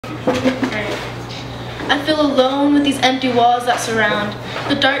I feel alone with these empty walls that surround,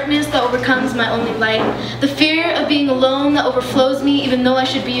 the darkness that overcomes my only light, the fear of being alone that overflows me even though I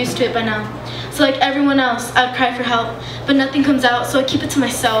should be used to it by now. So like everyone else, I would cry for help, but nothing comes out, so I keep it to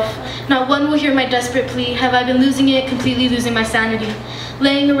myself. Not one will hear my desperate plea. Have I been losing it, completely losing my sanity?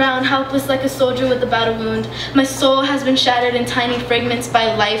 Laying around helpless like a soldier with a battle wound, my soul has been shattered in tiny fragments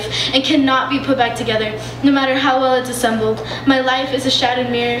by life and cannot be put back together, no matter how well it's assembled. My life is a shattered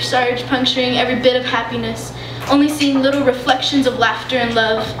mirror, surge puncturing every bit of happiness, only seeing little reflections of laughter and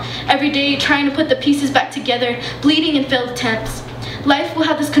love. Every day trying to put the pieces back together, bleeding in failed attempts. Life will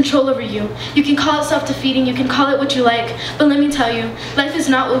have this control over you. You can call it self-defeating, you can call it what you like, but let me tell you, life is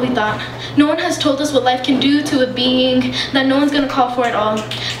not what we thought. No one has told us what life can do to a being that no one's gonna call for at all.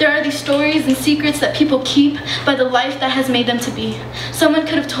 There are these stories and secrets that people keep by the life that has made them to be. Someone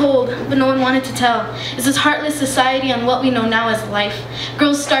could have told, but no one wanted to tell. It's this heartless society on what we know now as life.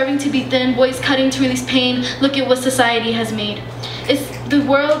 Girls starving to be thin, boys cutting to release pain. Look at what society has made. It's the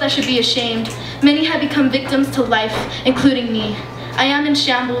world that should be ashamed. Many have become victims to life, including me. I am in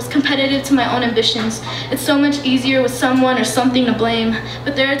shambles, competitive to my own ambitions. It's so much easier with someone or something to blame,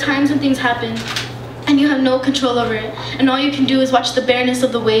 but there are times when things happen and you have no control over it, and all you can do is watch the bareness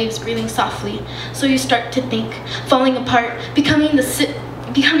of the waves breathing softly. So you start to think, falling apart, becoming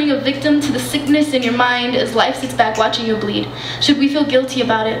a victim to the sickness in your mind as life sits back watching you bleed. Should we feel guilty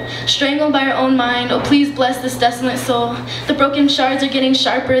about it? Strangled by our own mind, oh please bless this desolate soul. The broken shards are getting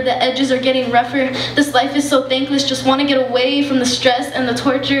sharper, the edges are getting rougher. This life is so thankless, just want to get away from the stress and the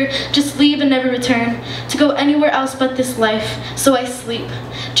torture. Just leave and never return, to go anywhere else but this life. So I sleep,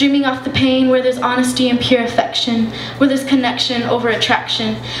 dreaming off the pain where there's honesty and pure affection, where there's connection over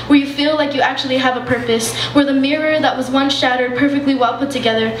attraction, where you feel like you actually have a purpose, where the mirror that was once shattered perfectly well put together,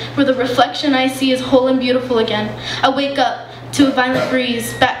 where the reflection I see is whole and beautiful again. I wake up to a violent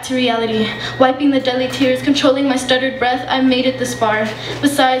breeze, back to reality, wiping the deadly tears, controlling my stuttered breath. I made it this far.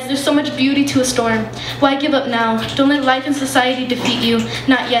 Besides, there's so much beauty to a storm. Why give up now? Don't let life and society defeat you.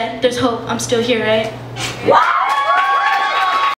 Not yet. There's hope. I'm still here, right?